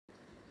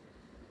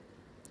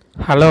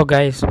Hello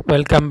guys,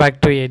 welcome back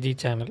to AG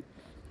channel.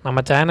 நம்ம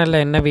சேனலில்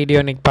என்ன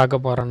வீடியோ இன்றைக்கி பார்க்க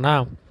போகிறோன்னா,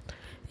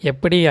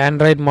 எப்படி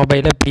ஆண்ட்ராய்டு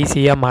மொபைலை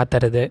பிசியாக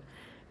மாற்றுறது.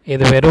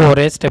 இது வெறும்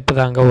ஒரே ஸ்டெப்பு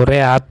தாங்க, ஒரே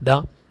ஆப்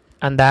தான்.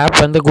 அந்த ஆப்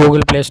வந்து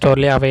கூகுள் ப்ளே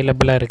ஸ்டோர்லேயே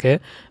அவைலபிளாக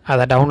இருக்குது.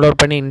 அதை டவுன்லோட்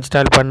பண்ணி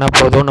இன்ஸ்டால் பண்ணால்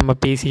போதும், நம்ம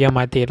பிசியாக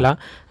மாற்றிடலாம்.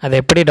 அதை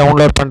எப்படி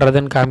டவுன்லோட்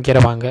பண்ணுறதுன்னு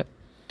காமிக்கிறவாங்க.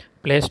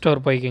 ப்ளே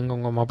ஸ்டோர் போய்க்கிங்க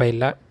உங்கள்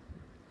மொபைலில்.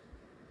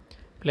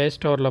 ப்ளே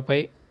ஸ்டோரில்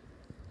போய்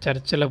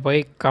சர்ச்சில் போய்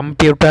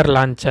கம்ப்யூட்டர்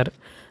லான்ச்சர்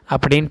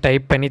அப்படின்னு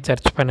டைப் பண்ணி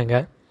சர்ச்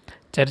பண்ணுங்கள்.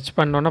 சர்ச்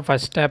பண்ணோன்னா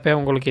ஃபஸ்ட் ஆப்பே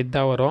உங்களுக்கு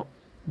இதுதான் வரும்.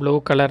 ப்ளூ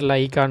கலரில்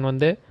ஐக்கான்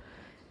வந்து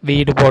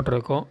வீடு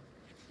போட்டிருக்கும்.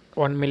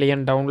 1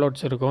 மில்லியன்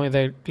டவுன்லோட்ஸ் இருக்கும்.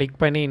 இதை கிளிக்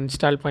பண்ணி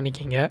இன்ஸ்டால்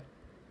பண்ணிக்கிங்க.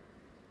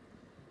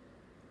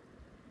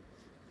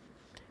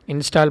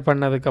 இன்ஸ்டால்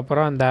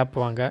பண்ணதுக்கப்புறம் அந்த ஆப்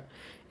வாங்க.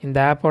 இந்த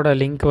ஆப்போட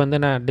லிங்க் வந்து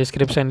நான்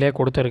டிஸ்கிரிப்ஷன்லேயே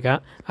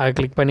கொடுத்துருக்கேன். அதை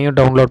கிளிக் பண்ணியும்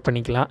டவுன்லோட்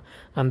பண்ணிக்கலாம்.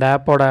 அந்த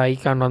ஆப்போட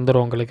ஐக்கான்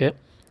வந்துடும் உங்களுக்கு.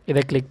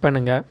 இதை கிளிக்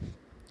பண்ணுங்கள்.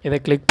 இதை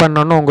கிளிக்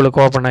பண்ணோன்னு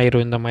உங்களுக்கு ஓப்பன்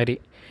ஆயிரும். இந்த மாதிரி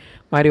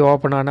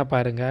ஓப்பன் ஆனால்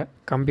பாருங்கள்,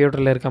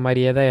 கம்ப்யூட்டரில் இருக்க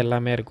மாதிரியே தான்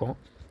எல்லாமே இருக்கும்.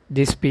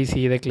 திஸ் பிசி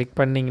இதை கிளிக்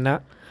பண்ணிங்கன்னா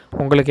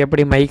உங்களுக்கு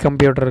எப்படி மை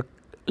கம்ப்யூட்டர்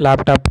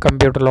லேப்டாப்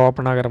கம்ப்யூட்டரில்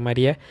ஓப்பன் ஆகிற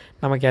மாதிரியே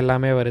நமக்கு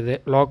எல்லாமே வருது.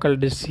 லோக்கல்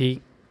டிஸ்சி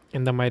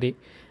இந்த மாதிரி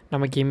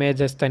நமக்கு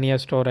இமேஜஸ்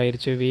தனியாக ஸ்டோர்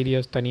ஆயிடுச்சு,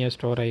 வீடியோஸ் தனியாக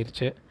ஸ்டோர்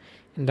ஆயிடுச்சு.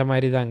 இந்த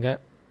மாதிரி தாங்க.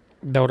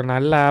 இந்த ஒரு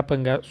நல்ல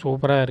ஆப்புங்க,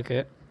 சூப்பராக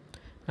இருக்குது.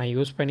 நான்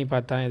யூஸ் பண்ணி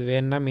பார்த்தேன். இது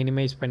வேணுன்னா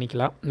மினிமைஸ்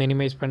பண்ணிக்கலாம்.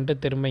 மினிமைஸ்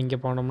பண்ணிட்டு திரும்ப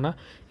இங்கே போனோம்னா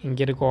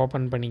இங்கே இருக்க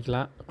ஓப்பன்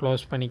பண்ணிக்கலாம்,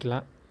 க்ளோஸ்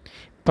பண்ணிக்கலாம்.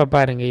 இப்போ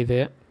பாருங்கள்,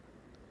 இது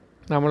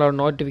நம்மளோட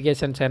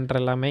நோட்டிஃபிகேஷன் சென்டர்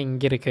எல்லாமே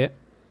இங்கே இருக்குது.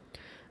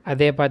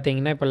 அதே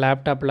பார்த்திங்கன்னா இப்போ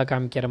லேப்டாப்பில்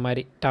காமிக்கிற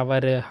மாதிரி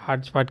டவரு,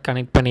 ஹாட்ஸ்பாட்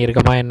கனெக்ட்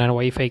பண்ணியிருக்குமா என்னென்னு,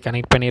 ஒய்ஃபை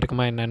கனெக்ட்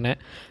பண்ணியிருக்குமா என்னென்னு,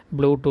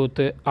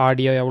 ப்ளூடூத்து,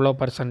 ஆடியோ எவ்வளோ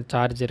 %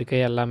 சார்ஜ்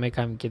இருக்குது எல்லாமே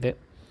காமிக்குது.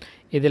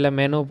 இதில்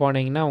மெனு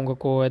போனீங்கன்னா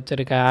உங்கள்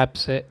வச்சுருக்க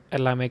ஆப்ஸு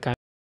எல்லாமே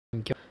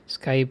காமிக்கும்.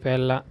 ஸ்கைப்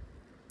எல்லாம்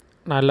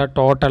நல்லா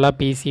டோட்டலாக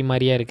பிசி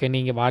மாதிரியே இருக்குது.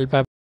 நீங்கள்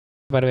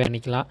வால்பேப்பர்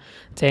பண்ணிக்கலாம்.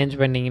 சேஞ்ச்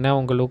பண்ணிங்கன்னா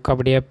உங்கள் லுக்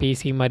அப்படியே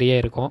பிசி மாதிரியே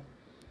இருக்கும்.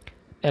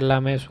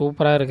 எல்லாமே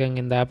சூப்பராக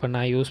இருக்குங்க. இந்த ஆப்பை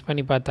நான் யூஸ்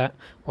பண்ணி பார்த்தேன்.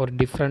 ஒரு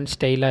டிஃப்ரெண்ட்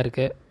ஸ்டைலாக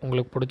இருக்குது.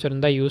 உங்களுக்கு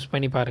பிடிச்சிருந்தா யூஸ்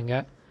பண்ணி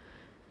பாருங்கள்.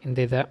 இந்த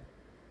இதை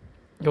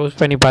யூஸ்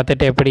பண்ணி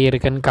பார்த்துட்டு எப்படி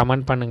இருக்குன்னு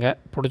கமெண்ட் பண்ணுங்கள்.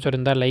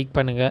 பிடிச்சிருந்தா லைக்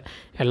பண்ணுங்கள்.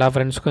 எல்லா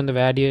ஃப்ரெண்ட்ஸ்க்கும்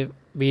இந்த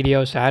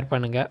வீடியோ ஷேர்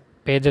பண்ணுங்கள்.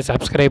 பேஜை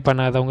சப்ஸ்கிரைப்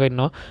பண்ணாதவங்க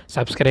இன்னும்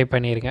சப்ஸ்கிரைப்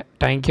பண்ணிடுங்க.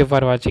 தேங்க்யூ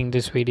ஃபார் வாட்சிங்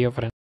திஸ் வீடியோ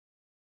ஃப்ரெண்ட்ஸ்.